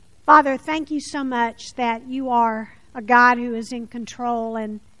Father, thank you so much that you are a God who is in control,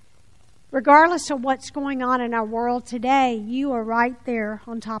 and regardless of what's going on in our world today, you are right there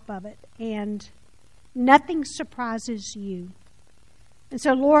on top of it, and nothing surprises you. And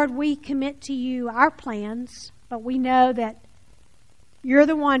so, Lord, we commit to you our plans, but we know that you're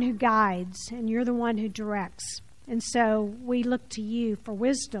the one who guides and you're the one who directs. And so we look to you for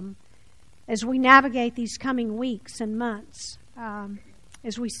wisdom as we navigate these coming weeks and months,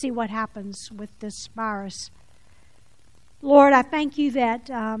 as we see what happens with this virus. Lord, I thank you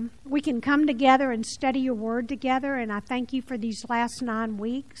that we can come together and study your word together, and I thank you for these last 9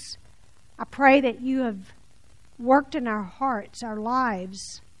 weeks. I pray that you have worked in our hearts, our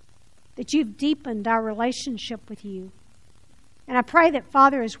lives, that you've deepened our relationship with you. And I pray that,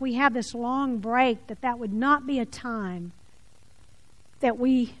 Father, as we have this long break, that would not be a time that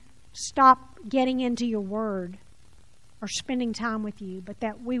we stop getting into your word or spending time with you, but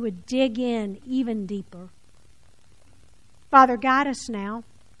that we would dig in even deeper. Father, guide us now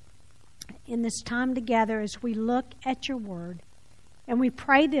in this time together as we look at your word. And we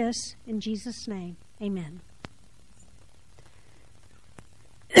pray this in Jesus' name. Amen.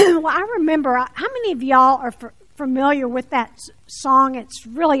 Well, I remember, how many of y'all are familiar with that song? It's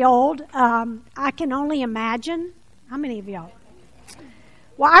really old. I Can Only Imagine. How many of y'all?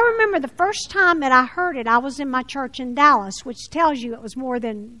 Well, I remember the first time that I heard it, I was in my church in Dallas, which tells you it was more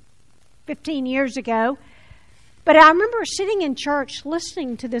than 15 years ago. But I remember sitting in church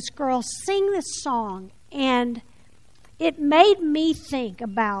listening to this girl sing this song, and it made me think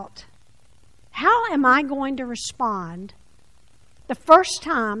about how am I going to respond the first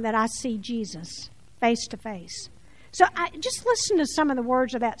time that I see Jesus face to face. So I just listen to some of the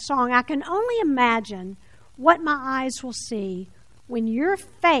words of that song. I can only imagine what my eyes will see when your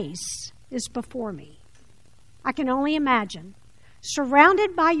face is before me. I can only imagine.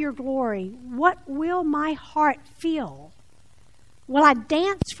 Surrounded by your glory, what will my heart feel? Will I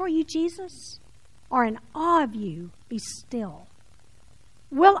dance for you, Jesus? Or in awe of you, be still?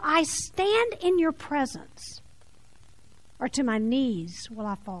 Will I stand in your presence? Or to my knees will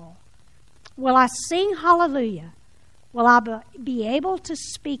I fall? Will I sing hallelujah? Will I be able to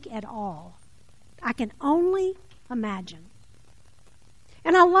speak at all? I can only imagine.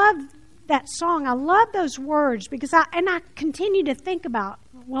 And I love that song. I love those words because I continue to think about,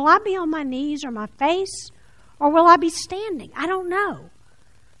 will I be on my knees or my face, or will I be standing? I don't know.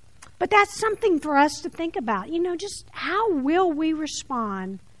 But that's something for us to think about. You know, just how will we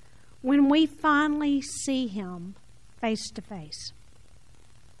respond when we finally see him face to face?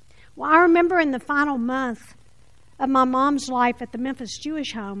 Well, I remember in the final month of my mom's life at the Memphis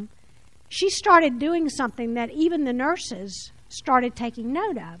Jewish Home, she started doing something that even the nurses started taking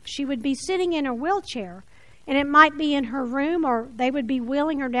note of. She would be sitting in her wheelchair, and it might be in her room, or they would be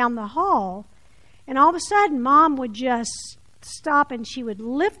wheeling her down the hall, and all of a sudden Mom would just stop and she would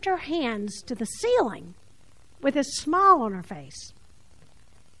lift her hands to the ceiling with a smile on her face.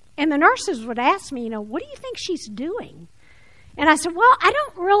 And the nurses would ask me, what do you think she's doing? And I said, well, I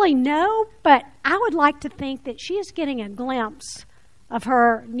don't really know, but I would like to think that she is getting a glimpse of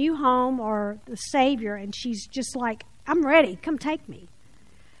her new home or the Savior, and she's just like, I'm ready, come take me.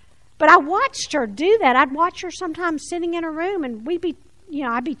 But I watched her do that. I'd watch her sometimes sitting in her room, and we'd be,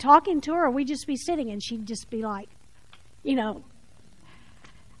 I'd be talking to her, or we'd just be sitting, and she'd just be like, I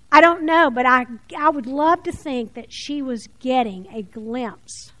don't know, but I would love to think that she was getting a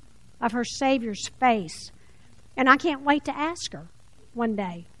glimpse of her Savior's face. And I can't wait to ask her one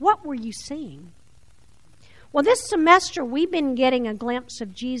day, what were you seeing? Well, this semester we've been getting a glimpse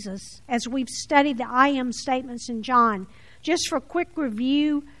of Jesus as we've studied the I am statements in John. Just for a quick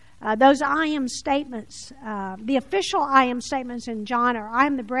review, those I am statements, the official I am statements in John are, I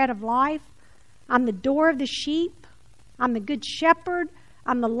am the bread of life, I'm the door of the sheep, I'm the good shepherd,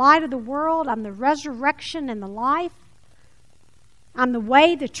 I'm the light of the world, I'm the resurrection and the life, I'm the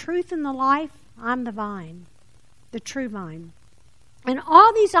way, the truth, and the life, I'm the vine, the true vine. And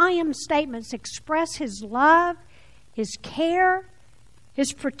all these I am statements express his love, his care,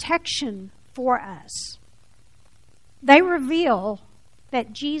 his protection for us. They reveal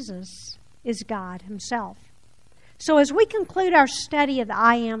that Jesus is God himself. So as we conclude our study of the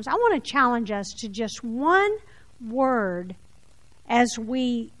I ams, I want to challenge us to just one word as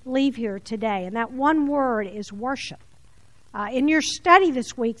we leave here today. And that one word is worship. In your study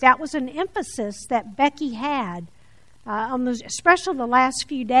this week, that was an emphasis that Becky had on those, especially the last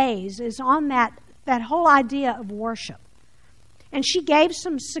few days, is on that whole idea of worship. And she gave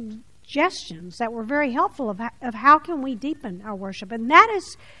some suggestions that were very helpful of how can we deepen our worship. And that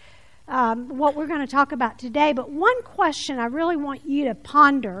is what we're going to talk about today. But one question I really want you to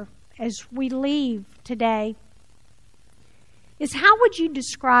ponder as we leave today is, how would you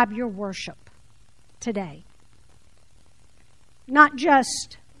describe your worship today? Not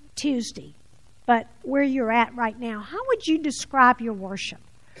just Tuesday, but where you're at right now. How would you describe your worship?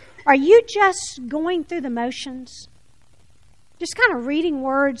 Are you just going through the motions? Just kind of reading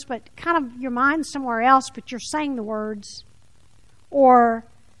words, but kind of your mind's somewhere else, but you're saying the words? Or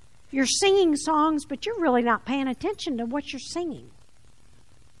you're singing songs, but you're really not paying attention to what you're singing?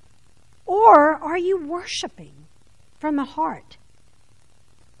 Or are you worshiping from the heart?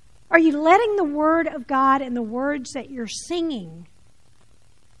 Are you letting the Word of God and the words that you're singing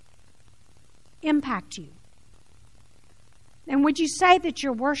impact you? And would you say that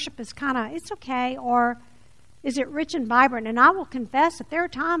your worship is kind of, it's okay, or is it rich and vibrant? And I will confess that there are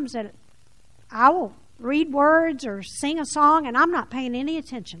times that I will read words or sing a song and I'm not paying any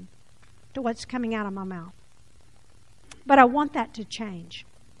attention to what's coming out of my mouth. But I want that to change.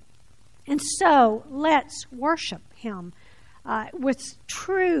 And so let's worship Him with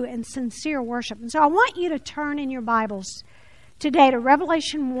true and sincere worship. And so I want you to turn in your Bibles today to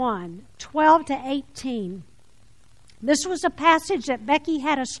Revelation 1, 12 to 18. This was a passage that Becky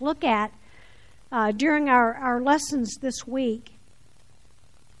had us look at during our lessons this week.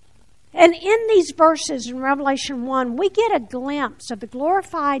 And in these verses in Revelation 1, we get a glimpse of the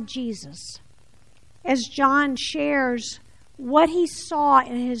glorified Jesus as John shares what he saw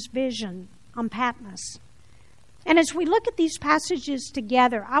in his vision on Patmos. And as we look at these passages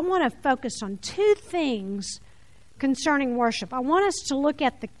together, I want to focus on two things concerning worship. I want us to look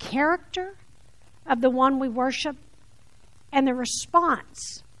at the character of the one we worship and the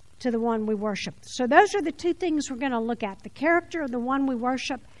response to the one we worship. So those are the two things we're going to look at: the character of the one we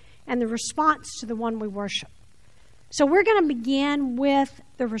worship and the response to the one we worship. So we're going to begin with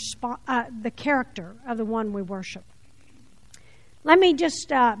the character of the one we worship. Let me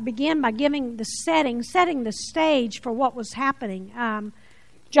just begin by giving the setting the stage for what was happening.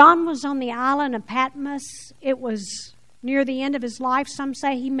 John was on the island of Patmos. It was near the end of his life. Some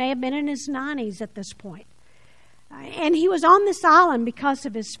say he may have been in his 90s at this point. And he was on this island because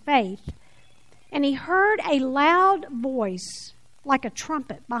of his faith. And he heard a loud voice like a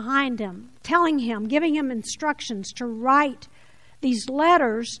trumpet behind him, telling him, giving him instructions to write these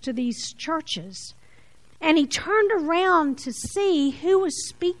letters to these churches. And he turned around to see who was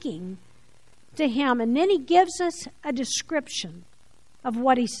speaking to him. And then he gives us a description of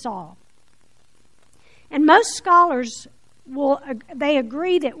what he saw. And most scholars they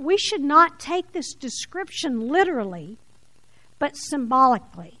agree that we should not take this description literally, but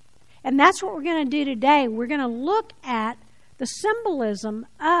symbolically. And that's what we're going to do today. We're going to look at the symbolism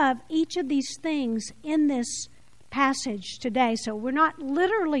of each of these things in this passage today. So we're not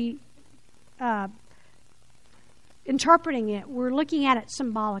literally interpreting it. We're looking at it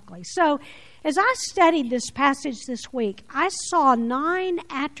symbolically. So as I studied this passage this week, I saw 9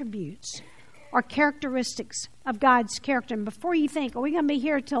 attributes or characteristics of God's character. And before you think, are we going to be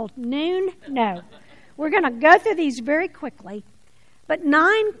here till noon? No. We're going to go through these very quickly. But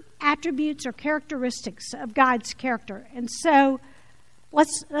 9 attributes or characteristics of God's character. And so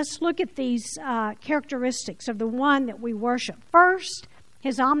let's look at these characteristics of the one that we worship. First,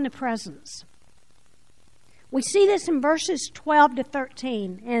 His omnipresence. We see this in verses 12 to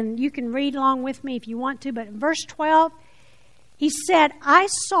 13. And you can read along with me if you want to. But in verse 12, He said, I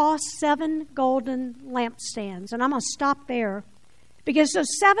saw 7 golden lampstands. And I'm going to stop there because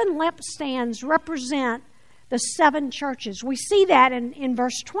those 7 lampstands represent the 7 churches. We see that in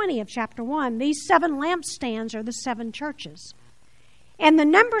verse 20 of chapter 1. These 7 lampstands are the 7 churches. And the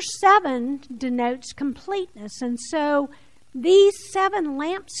number 7 denotes completeness. And so these 7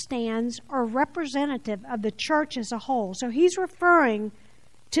 lampstands are representative of the church as a whole. So he's referring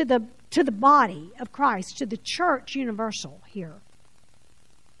to the body of Christ, to the church universal here.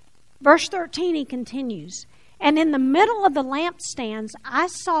 Verse 13, he continues, and in the middle of the lampstands, I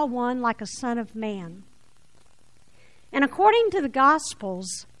saw one like a son of man. And according to the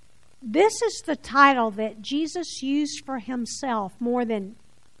Gospels, this is the title that Jesus used for himself more than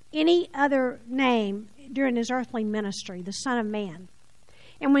any other name during his earthly ministry, the Son of Man.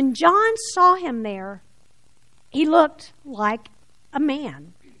 And when John saw him there, he looked like a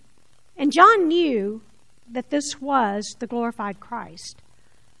man. And John knew that this was the glorified Christ.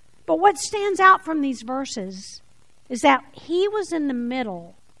 But what stands out from these verses is that he was in the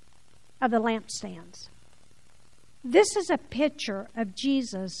middle of the lampstands. This is a picture of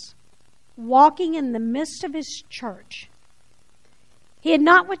Jesus walking in the midst of his church. He had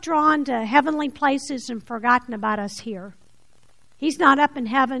not withdrawn to heavenly places and forgotten about us here. He's not up in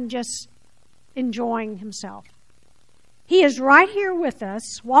heaven just enjoying himself. He is right here with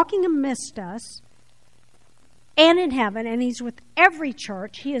us, walking amidst us, and in heaven, and He's with every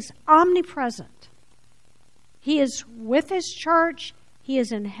church. He is omnipresent. He is with His church. He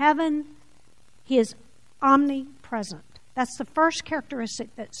is in heaven. He is omnipresent. That's the first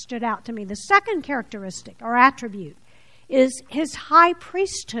characteristic that stood out to me. The second characteristic or attribute is His high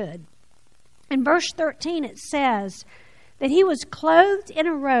priesthood. In verse 13 it says that He was clothed in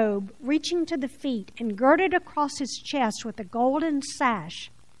a robe reaching to the feet and girded across His chest with a golden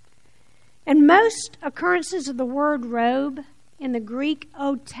sash. And most occurrences of the word robe in the Greek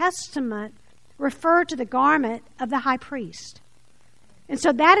Old Testament refer to the garment of the high priest. And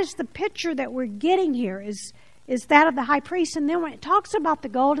so that is the picture that we're getting here, is that of the high priest. And then when it talks about the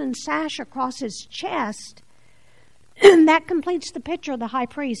golden sash across his chest, that completes the picture of the high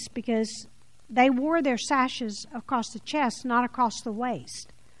priest, because they wore their sashes across the chest, not across the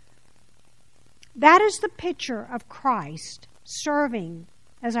waist. That is the picture of Christ serving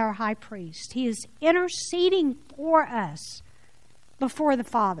as our high priest. He is interceding for us before the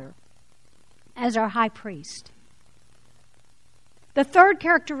Father as our high priest. The third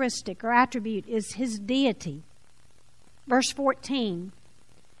characteristic or attribute is His deity. Verse 14.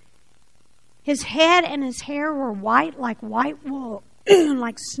 His head and His hair were white like white wool,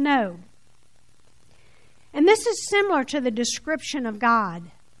 like snow. And this is similar to the description of God,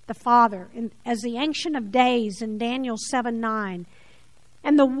 the Father, as the Ancient of Days in Daniel 7:9.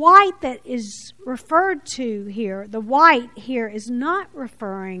 And the white that is referred to here, the white here is not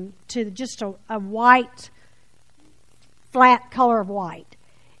referring to just a white, flat color of white.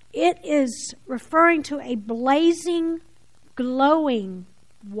 It is referring to a blazing, glowing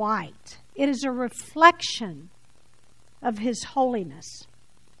white. It is a reflection of His holiness.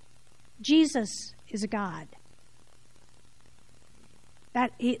 Jesus is God.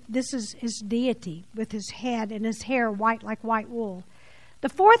 This is His deity, with His head and His hair white like white wool. The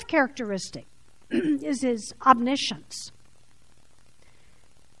fourth characteristic is His omniscience.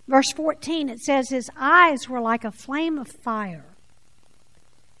 Verse 14, it says, His eyes were like a flame of fire.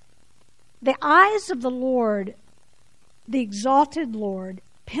 The eyes of the Lord, the exalted Lord,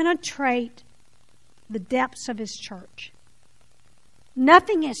 penetrate the depths of His church.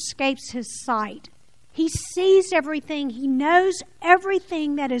 Nothing escapes His sight. He sees everything. He knows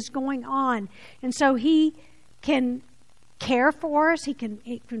everything that is going on. And so He can care for us. He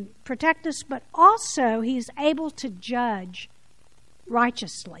can protect us. But also He is able to judge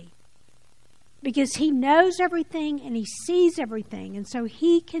righteously, because He knows everything and He sees everything. And so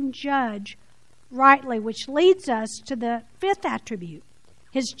He can judge rightly, which leads us to the fifth attribute,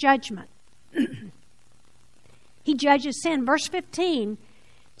 His judgment. He judges sin. Verse 15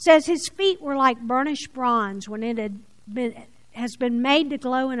 says His feet were like burnished bronze when it has been made to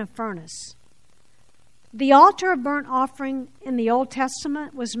glow in a furnace. The altar of burnt offering in the Old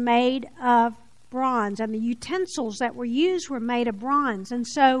Testament was made of bronze, and the utensils that were used were made of bronze. And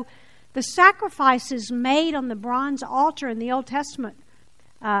so the sacrifices made on the bronze altar in the Old Testament,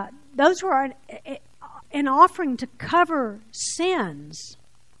 those were an offering to cover sins,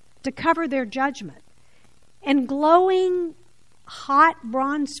 to cover their judgment. And glowing hot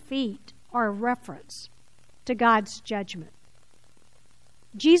bronze feet are a reference to God's judgment.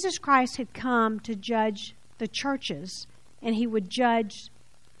 Jesus Christ had come to judge the churches, and He would judge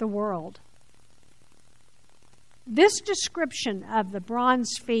the world. This description of the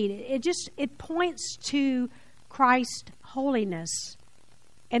bronze feet, it points to Christ's holiness,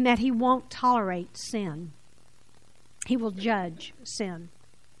 and that He won't tolerate sin. He will judge sin.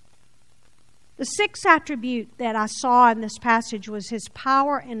 The sixth attribute that I saw in this passage was His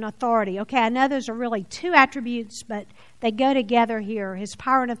power and authority. Okay, I know those are really two attributes, but they go together here, His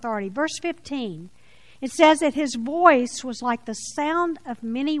power and authority. Verse 15, it says that His voice was like the sound of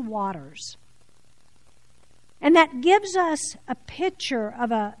many waters. And that gives us a picture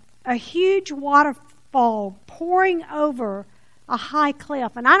of a huge waterfall pouring over a high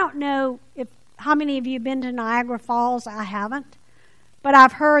cliff. And I don't know how many of you have been to Niagara Falls. I haven't. But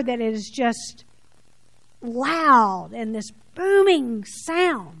I've heard that it is just loud and this booming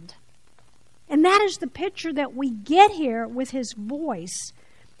sound. And that is the picture that we get here with His voice.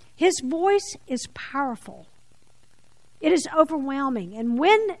 His voice is powerful. It is overwhelming. And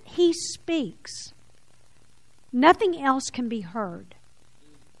when He speaks, nothing else can be heard.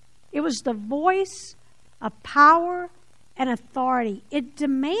 It was the voice of power and authority. It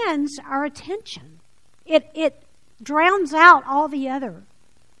demands our attention. It drowns out all the other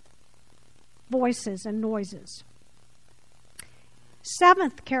voices and noises.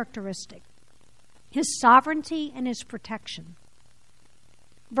 Seventh characteristic, His sovereignty and His protection.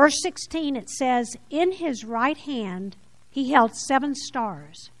 Verse 16, it says, In His right hand he held 7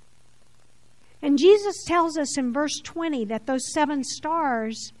 stars. And Jesus tells us in verse 20 that those 7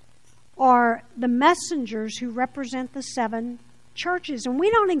 stars are the messengers who represent the 7 churches. And we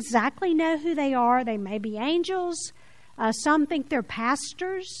don't exactly know who they are. They may be angels. Some think they're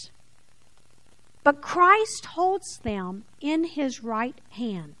pastors. But Christ holds them in his right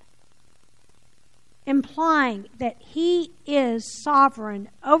hand, implying that he is sovereign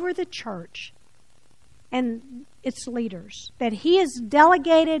over the church and its leaders, that he has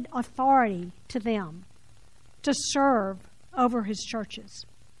delegated authority to them to serve over his churches.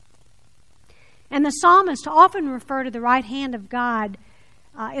 And the psalmist often refer to the right hand of God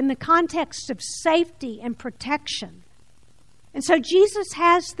in the context of safety and protection. And so Jesus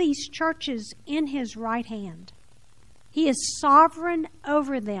has these churches in his right hand. He is sovereign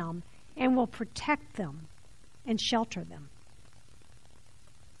over them and will protect them and shelter them.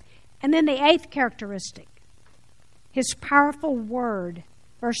 And then the 8th characteristic, his powerful word,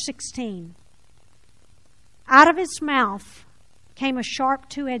 verse 16. Out of his mouth came a sharp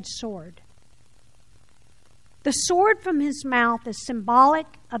 2-edged sword. The sword from his mouth is symbolic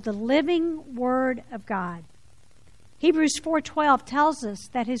of the living word of God. Hebrews 4:12 tells us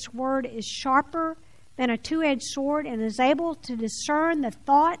that his word is sharper than a 2-edged sword and is able to discern the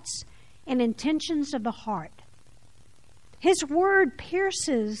thoughts and intentions of the heart. His word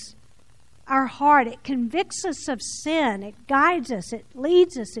pierces our heart. It convicts us of sin. It guides us. It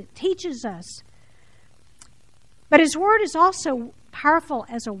leads us. It teaches us. But his word is also powerful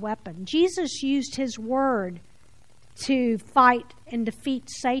as a weapon. Jesus used his word to fight and defeat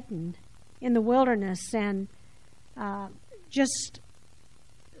Satan in the wilderness, and just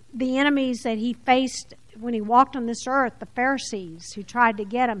the enemies that he faced when he walked on this earth, the Pharisees who tried to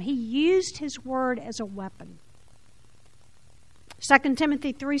get him. He used his word as a weapon. 2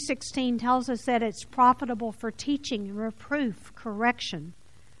 Timothy 3:16 tells us that it's profitable for teaching, reproof, correction,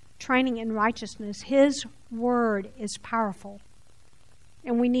 training in righteousness. His word is powerful,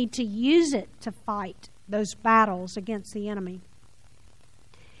 and we need to use it to fight those battles against the enemy.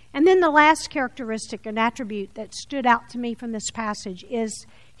 And then the last characteristic and attribute that stood out to me from this passage is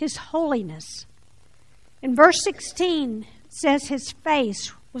his holiness. In verse 16, it says his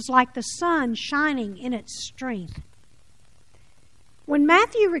face was like the sun shining in its strength. When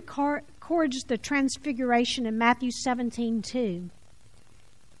Matthew records the transfiguration in Matthew 17:2,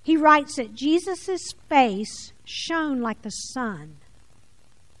 he writes that Jesus' face shone like the sun.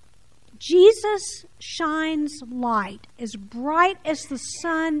 Jesus shines light as bright as the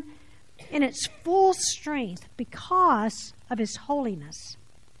sun in its full strength because of his holiness.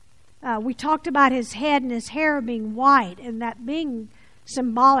 We talked about his head and his hair being white and that being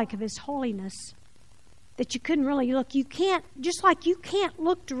symbolic of his holiness, that you couldn't really look. You can't, just like you can't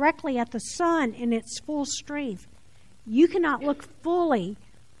look directly at the sun in its full strength, you cannot look fully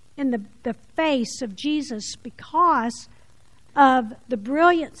in the face of Jesus because of the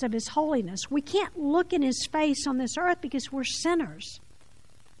brilliance of his holiness. We can't look in his face on this earth because we're sinners.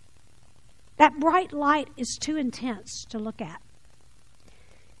 That bright light is too intense to look at.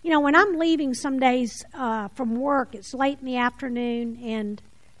 You know, when I'm leaving some days from work, it's late in the afternoon, and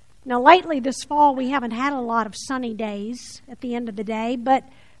now lately this fall we haven't had a lot of sunny days at the end of the day, but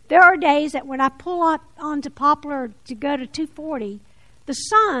there are days that when I pull up onto Poplar to go to 240, the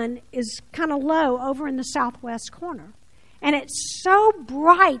sun is kind of low over in the southwest corner. And it's so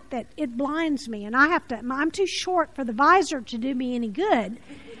bright that it blinds me, and I'm too short for the visor to do me any good.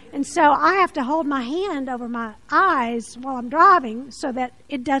 And so I have to hold my hand over my eyes while I'm driving so that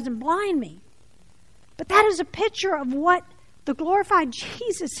it doesn't blind me. But that is a picture of what the glorified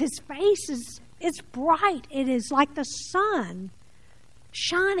Jesus, his face is bright. It is like the sun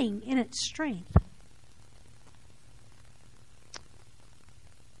shining in its strength.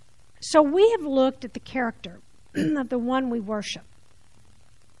 So we have looked at the character of the one we worship.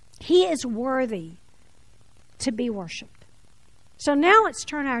 He is worthy to be worshipped. So now let's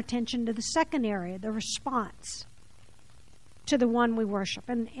turn our attention to the second area, the response to the one we worship.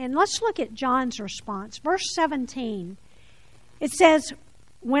 And let's look at John's response. Verse 17, it says,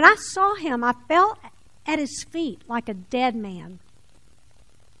 "When I saw him, I fell at his feet like a dead man."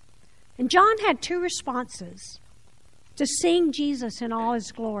 And John had 2 responses to seeing Jesus in all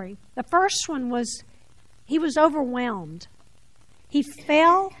his glory. The first one was he was overwhelmed. He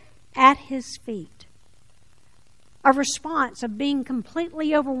fell at his feet. A response of being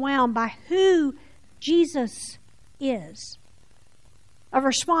completely overwhelmed by who Jesus is. A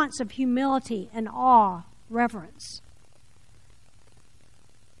response of humility and awe, reverence.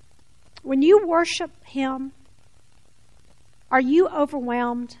 When you worship him, are you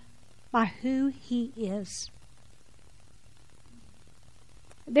overwhelmed by who he is?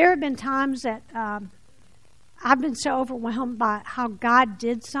 There have been times that I've been so overwhelmed by how God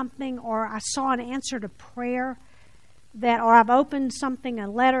did something, or I saw an answer to prayer, or I've opened something, a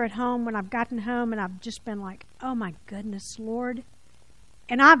letter at home when I've gotten home, and I've just been like, oh my goodness, Lord.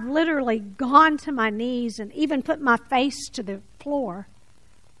 And I've literally gone to my knees and even put my face to the floor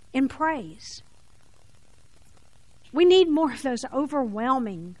in praise. We need more of those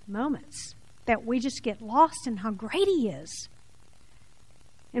overwhelming moments that we just get lost in how great He is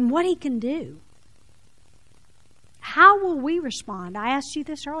and what He can do. How will we respond? I asked you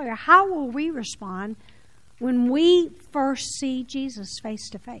this earlier. How will we respond when we first see Jesus face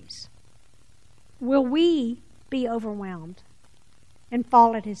to face? Will we be overwhelmed and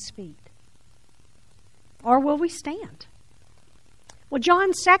fall at His feet? Or will we stand? Well,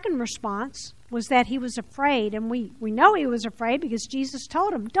 John's second response was that he was afraid, and we know he was afraid because Jesus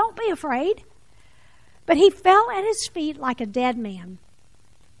told him, don't be afraid. But he fell at His feet like a dead man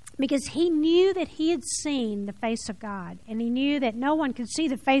because he knew that he had seen the face of God, and he knew that no one could see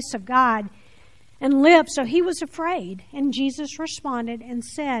the face of God and live, so he was afraid. And Jesus responded and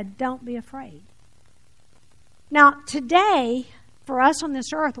said, don't be afraid. Now, today, for us on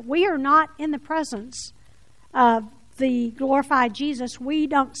this earth, we are not in the presence of the glorified Jesus. We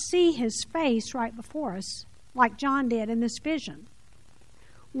don't see His face right before us like John did in this vision.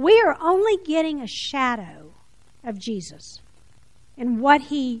 We are only getting a shadow of Jesus and what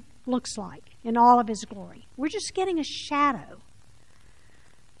He looks like in all of His glory. We're just getting a shadow.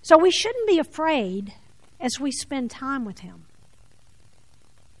 So we shouldn't be afraid as we spend time with Him.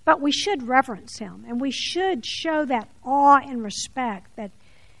 But we should reverence Him, and we should show that awe and respect that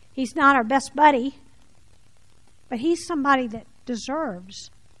He's not our best buddy, but He's somebody that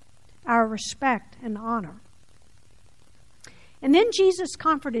deserves our respect and honor. And then Jesus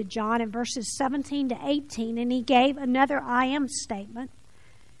comforted John in verses 17 to 18, and He gave another I am statement,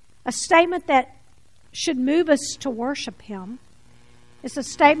 a statement that should move us to worship Him. It's a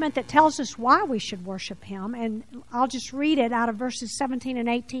statement that tells us why we should worship Him, and I'll just read it out of verses 17 and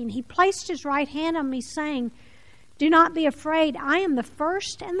 18. He placed His right hand on me, saying, do not be afraid. I am the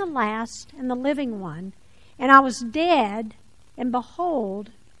first and the last and the living one. And I was dead, and behold,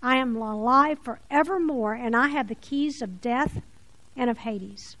 I am alive forevermore, and I have the keys of death and of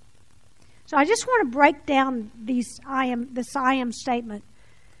Hades. So I just want to break down this I am statement.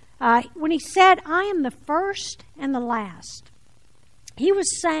 When He said, I am the first and the last, He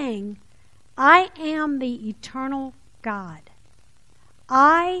was saying, I am the eternal God.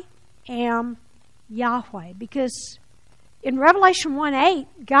 I am Yahweh. Because in Revelation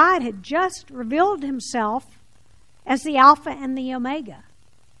 1:8, God had just revealed Himself as the Alpha and the Omega.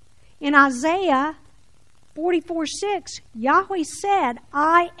 In Isaiah 44:6, Yahweh said,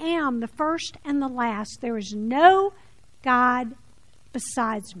 I am the first and the last. There is no God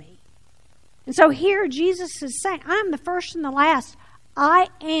besides me. And so here Jesus is saying, I am the first and the last. I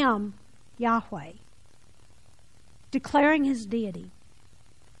am Yahweh, declaring His deity.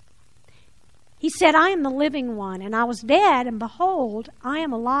 He said, I am the living one, and I was dead, and behold, I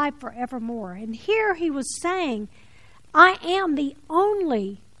am alive forevermore. And here He was saying, I am the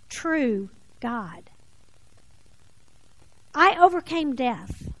only true God. I overcame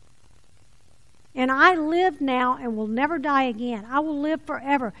death, and I live now and will never die again. I will live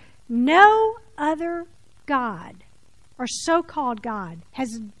forever. No other God, or so-called God,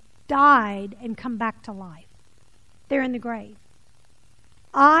 has died and come back to life. They're in the grave.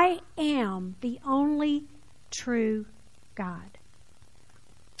 I am the only true God.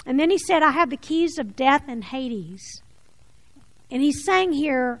 And then He said, I have the keys of death and Hades. And He's saying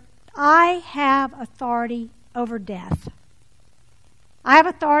here, I have authority over death. I have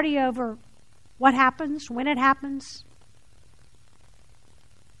authority over what happens, when it happens.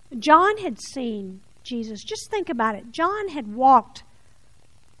 John had seen Jesus. Just think about it. John had walked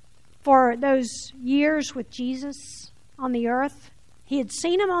for those years with Jesus on the earth. He had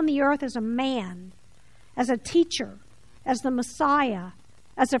seen Him on the earth as a man, as a teacher, as the Messiah,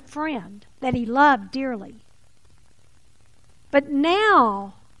 as a friend that he loved dearly. But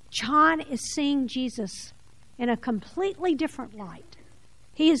now, John is seeing Jesus in a completely different light.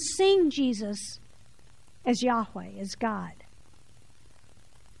 He is seeing Jesus as Yahweh, as God.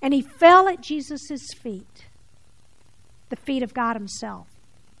 And he fell at Jesus' feet, the feet of God Himself.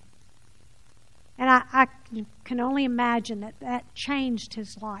 And I can only imagine that changed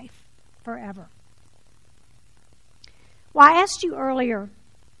his life forever. Well, I asked you earlier,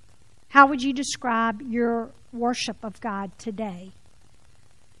 how would you describe your worship of God today?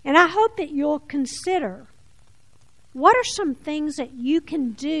 And I hope that you'll consider, what are some things that you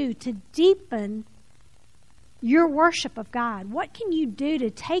can do to deepen your worship of God? What can you do to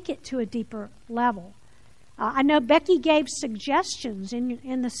take it to a deeper level? I know Becky gave suggestions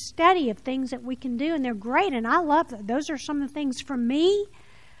in the study of things that we can do, and they're great, and I love them. Those are some of the things for me.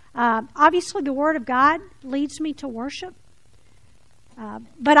 Obviously, the Word of God leads me to worship,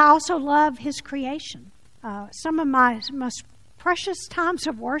 but I also love His creation. Some of my most precious times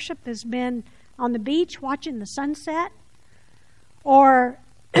of worship has been on the beach watching the sunset, or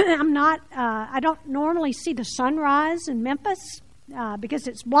I don't normally see the sunrise in Memphis because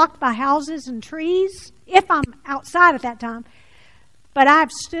it's blocked by houses and trees if I'm outside at that time. But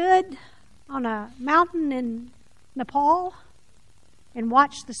I've stood on a mountain in Nepal and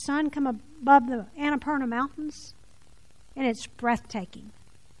watched the sun come above the Annapurna Mountains, and it's breathtaking.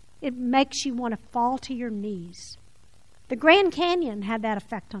 It makes you want to fall to your knees. The Grand Canyon had that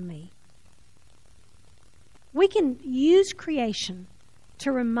effect on me. We can use creation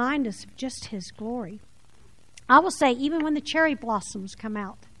to remind us of just His glory. I will say, even when the cherry blossoms come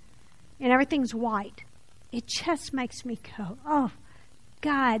out and everything's white, it just makes me go, oh,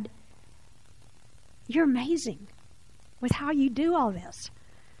 God, you're amazing with how you do all this.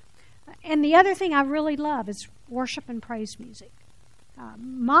 And the other thing I really love is worship and praise music.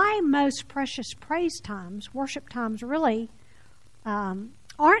 My most precious praise times, worship times, really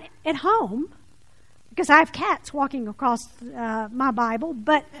aren't at home, because I have cats walking across my Bible,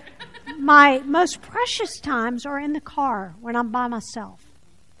 but my most precious times are in the car when I'm by myself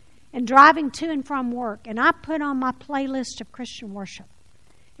and driving to and from work, and I put on my playlist of Christian worship.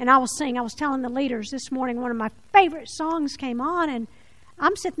 And I will sing. I was telling the leaders this morning, one of my favorite songs came on, and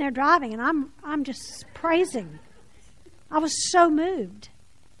I'm sitting there driving, and I'm just praising. I was so moved.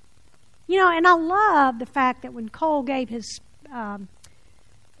 And I love the fact that when Cole gave his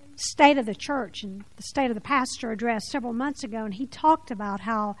State of the Church and the State of the Pastor address several months ago, and he talked about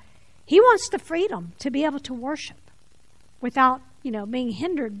how he wants the freedom to be able to worship without, being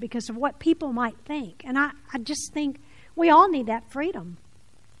hindered because of what people might think. And I just think we all need that freedom.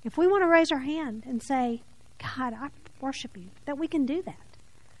 If we want to raise our hand and say, God, I worship you, that we can do that.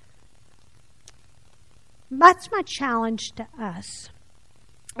 That's my challenge to us,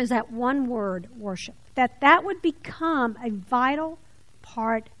 is that one word, worship. That would become a vital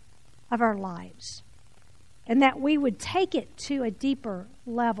part of our lives. And that we would take it to a deeper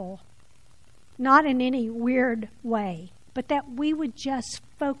level, not in any weird way, but that we would just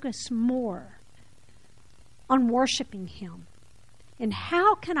focus more on worshiping Him. And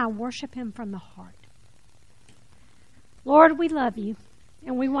how can I worship Him from the heart? Lord, we love you,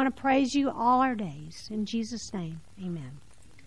 and we want to praise you all our days. In Jesus' name, amen.